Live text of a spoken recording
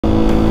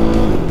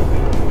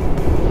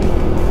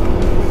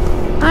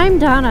I'm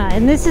Donna,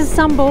 and this is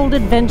Some Bold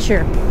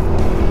Adventure.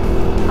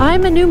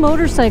 I'm a new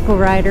motorcycle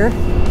rider,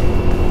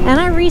 and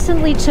I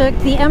recently took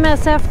the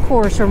MSF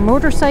course, or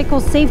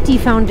Motorcycle Safety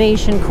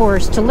Foundation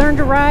course, to learn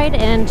to ride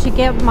and to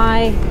get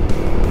my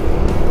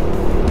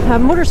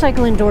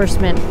motorcycle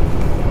endorsement.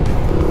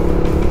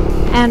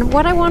 And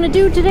what I want to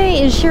do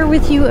today is share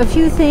with you a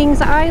few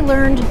things I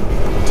learned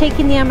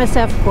taking the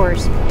MSF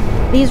course.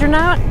 These are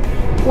not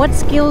what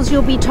skills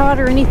you'll be taught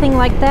or anything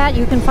like that.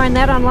 You can find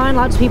that online.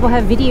 Lots of people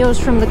have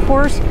videos from the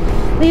course.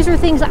 These are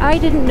things I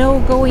didn't know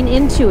going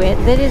into it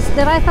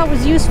that I thought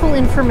was useful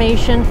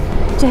information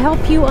to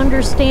help you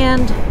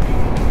understand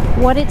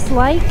what it's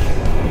like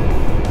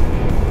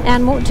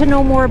and to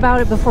know more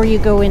about it before you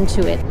go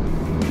into it.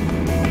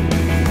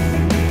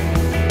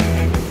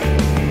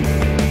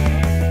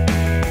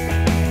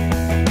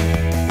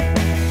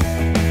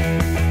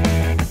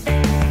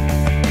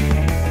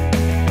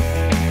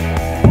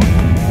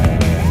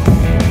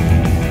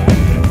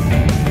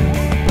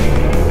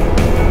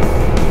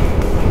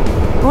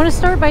 I want to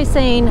start by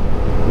saying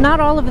not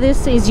all of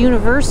this is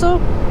universal.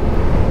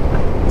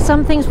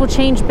 Some things will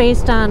change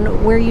based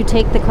on where you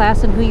take the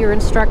class and who your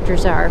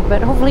instructors are,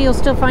 but hopefully you'll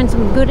still find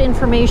some good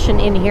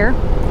information in here.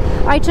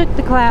 I took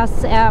the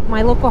class at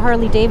my local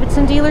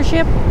Harley-Davidson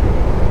dealership.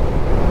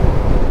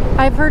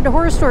 I've heard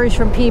horror stories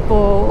from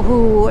people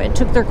who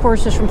took their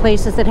courses from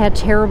places that had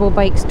terrible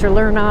bikes to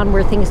learn on,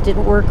 where things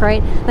didn't work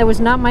right. That was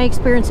not my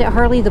experience at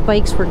Harley. The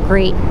bikes were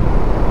great.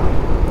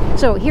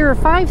 So here are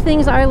 5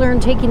 things I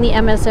learned taking the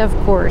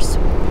MSF course.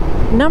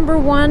 Number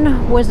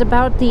 1 was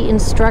about the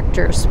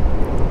instructors.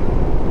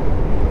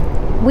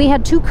 We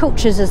had 2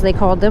 coaches, as they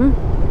called them,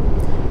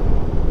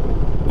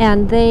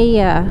 and they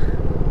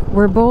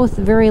were both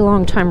very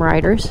long-time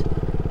riders,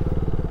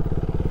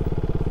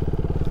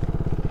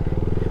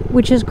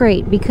 which is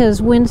great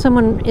because when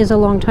someone is a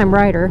long-time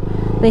rider,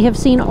 they have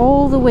seen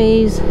all the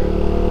ways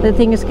that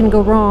things can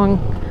go wrong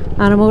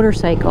on a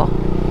motorcycle.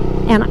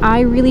 And I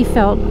really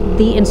felt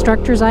the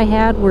instructors I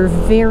had were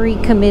very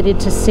committed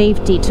to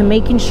safety, to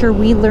making sure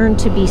we learned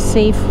to be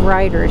safe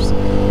riders.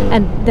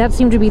 And that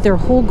seemed to be their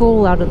whole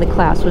goal out of the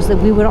class, was that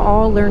we would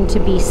all learn to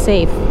be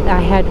safe. I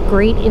had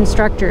great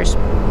instructors.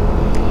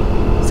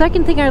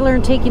 Second thing I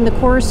learned taking the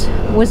course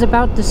was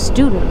about the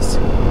students.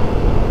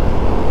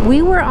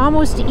 We were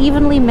almost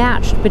evenly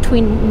matched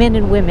between men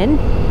and women.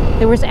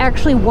 There was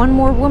actually one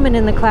more woman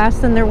in the class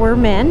than there were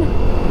men.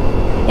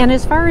 And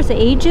as far as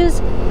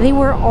ages, they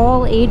were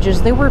all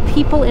ages. There were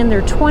people in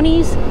their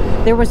 20s,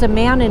 there was a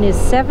man in his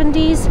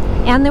 70s,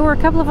 and there were a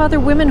couple of other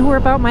women who were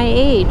about my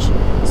age.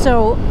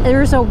 So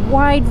there's a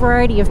wide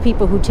variety of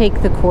people who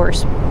take the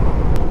course.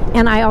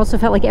 And I also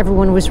felt like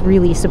everyone was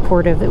really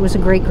supportive. It was a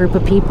great group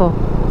of people.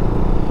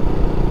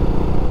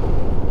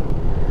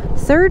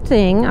 Third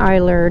thing I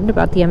learned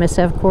about the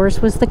MSF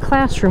course was the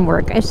classroom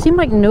work. It seemed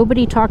like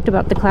nobody talked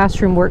about the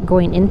classroom work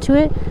going into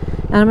it.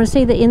 And I'm going to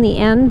say that in the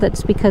end,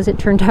 that's because it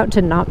turned out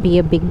to not be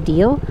a big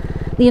deal.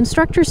 The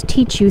instructors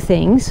teach you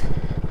things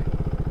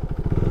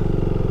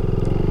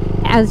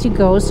as you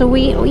go. So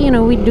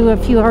we'd do a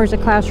few hours of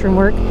classroom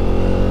work,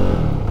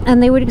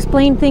 and they would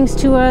explain things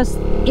to us.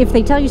 If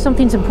they tell you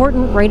something's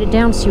important, write it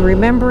down so you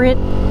remember it.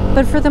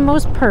 But for the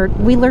most part,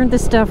 we learned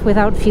this stuff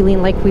without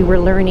feeling like we were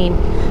learning.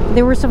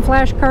 There were some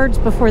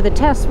flashcards before the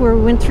test where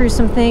we went through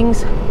some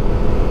things.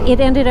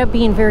 It ended up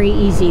being very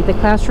easy. The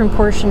classroom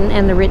portion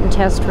and the written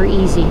test were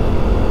easy.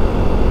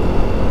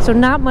 So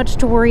not much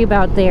to worry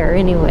about there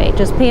anyway.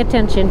 Just pay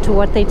attention to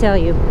what they tell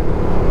you.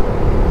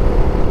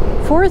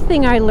 Fourth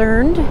thing I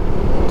learned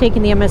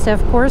taking the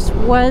MSF course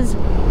was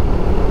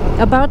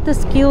about the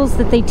skills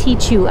that they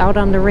teach you out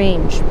on the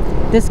range.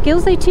 The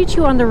skills they teach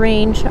you on the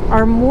range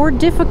are more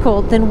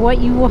difficult than what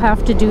you will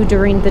have to do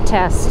during the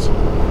test.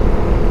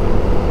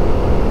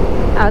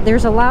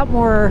 There's a lot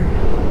more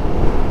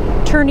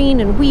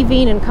turning and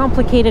weaving and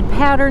complicated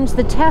patterns.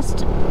 The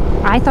test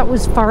I thought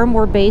was far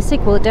more basic.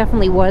 Well, it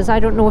definitely was. I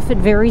don't know if it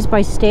varies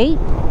by state,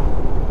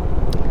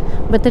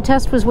 but the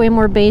test was way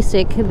more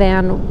basic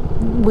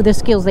than the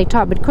skills they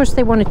taught. But of course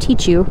they want to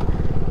teach you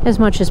as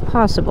much as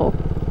possible.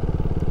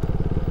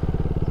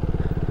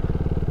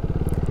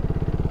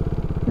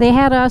 They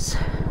had us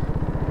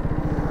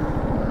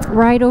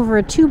ride over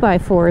a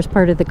 2x4 as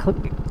part of the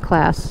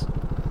class.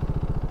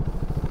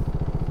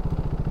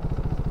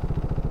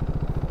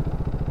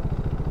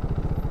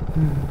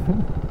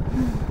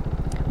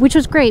 Which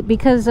was great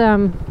because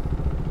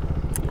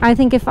I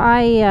think if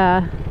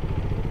I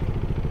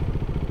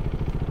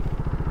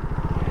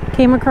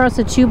came across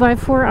a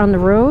 2x4 on the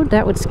road,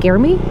 that would scare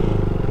me.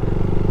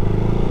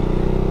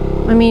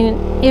 I mean,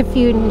 if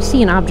you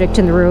see an object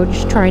in the road,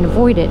 just try and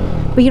avoid it.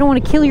 But you don't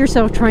want to kill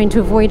yourself trying to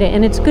avoid it.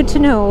 And it's good to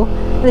know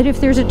that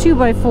if there's a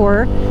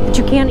 2x4 that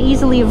you can't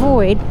easily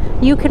avoid,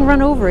 you can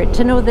run over it,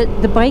 to know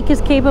that the bike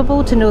is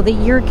capable, to know that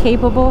you're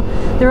capable.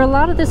 There are a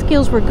lot of the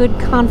skills were good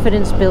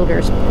confidence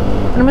builders.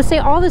 And I'm going to say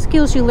all the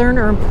skills you learn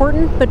are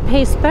important, but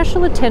pay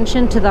special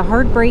attention to the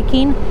hard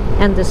braking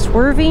and the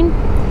swerving.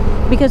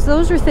 Because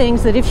those are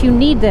things that if you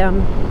need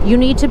them, you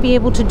need to be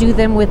able to do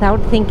them without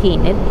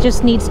thinking. It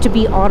just needs to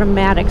be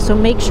automatic. So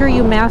make sure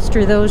you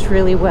master those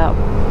really well.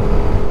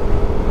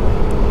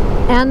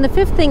 And the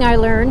fifth thing I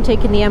learned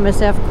taking the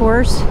MSF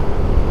course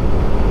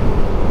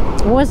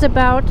was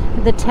about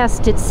the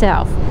test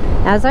itself.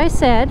 As I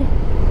said,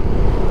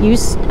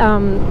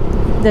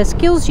 the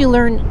skills you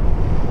learn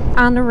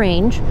on the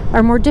range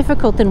are more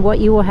difficult than what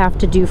you will have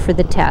to do for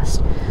the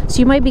test. So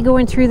you might be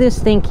going through this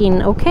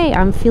thinking, okay,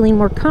 I'm feeling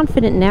more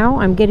confident now,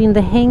 I'm getting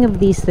the hang of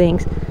these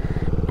things,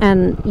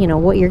 and you know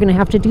what you're going to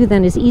have to do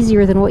then is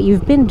easier than what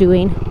you've been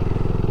doing.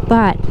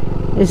 But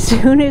as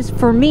soon as,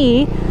 for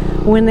me,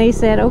 when they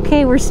said,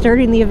 okay, we're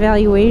starting the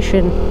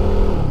evaluation,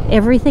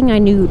 everything I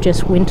knew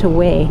just went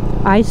away.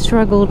 I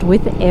struggled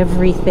with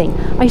everything.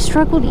 I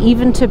struggled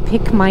even to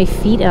pick my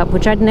feet up,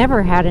 which I'd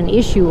never had an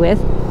issue with.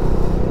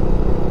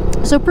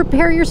 So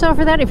prepare yourself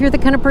for that. If you're the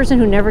kind of person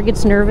who never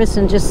gets nervous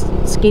and just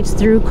skates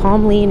through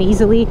calmly and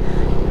easily,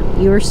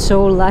 you're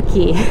so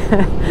lucky.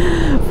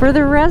 For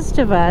the rest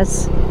of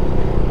us,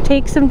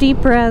 take some deep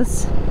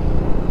breaths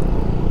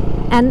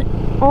and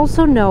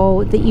also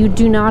know that you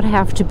do not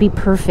have to be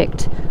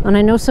perfect. And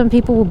I know some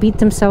people will beat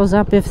themselves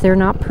up if they're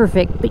not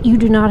perfect, but you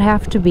do not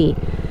have to be.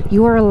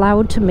 You are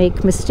allowed to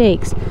make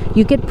mistakes.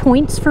 You get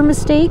points for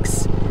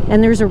mistakes,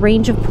 and there's a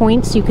range of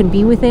points you can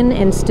be within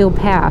and still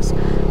pass.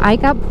 I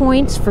got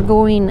points for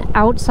going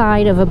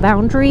outside of a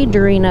boundary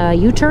during a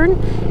U-turn,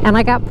 and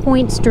I got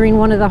points during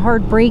one of the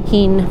hard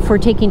braking for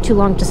taking too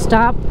long to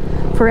stop.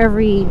 For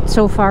every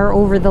so far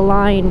over the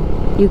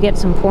line, you get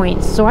some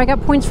points. So I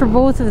got points for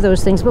both of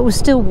those things, but was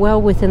still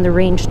well within the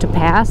range to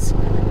pass.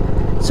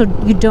 So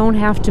you don't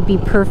have to be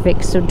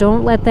perfect, so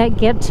don't let that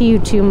get to you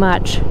too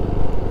much.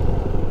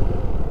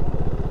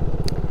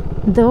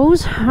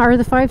 Those are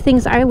the 5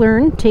 things I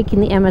learned taking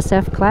the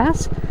MSF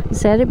class. I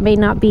said it may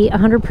not be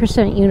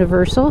 100%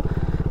 universal,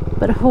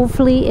 but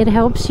hopefully it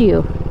helps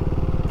you.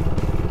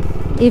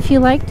 If you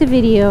liked the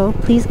video,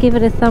 please give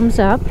it a thumbs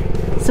up.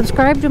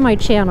 Subscribe to my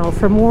channel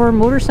for more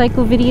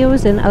motorcycle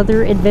videos and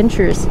other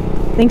adventures.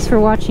 Thanks for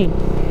watching.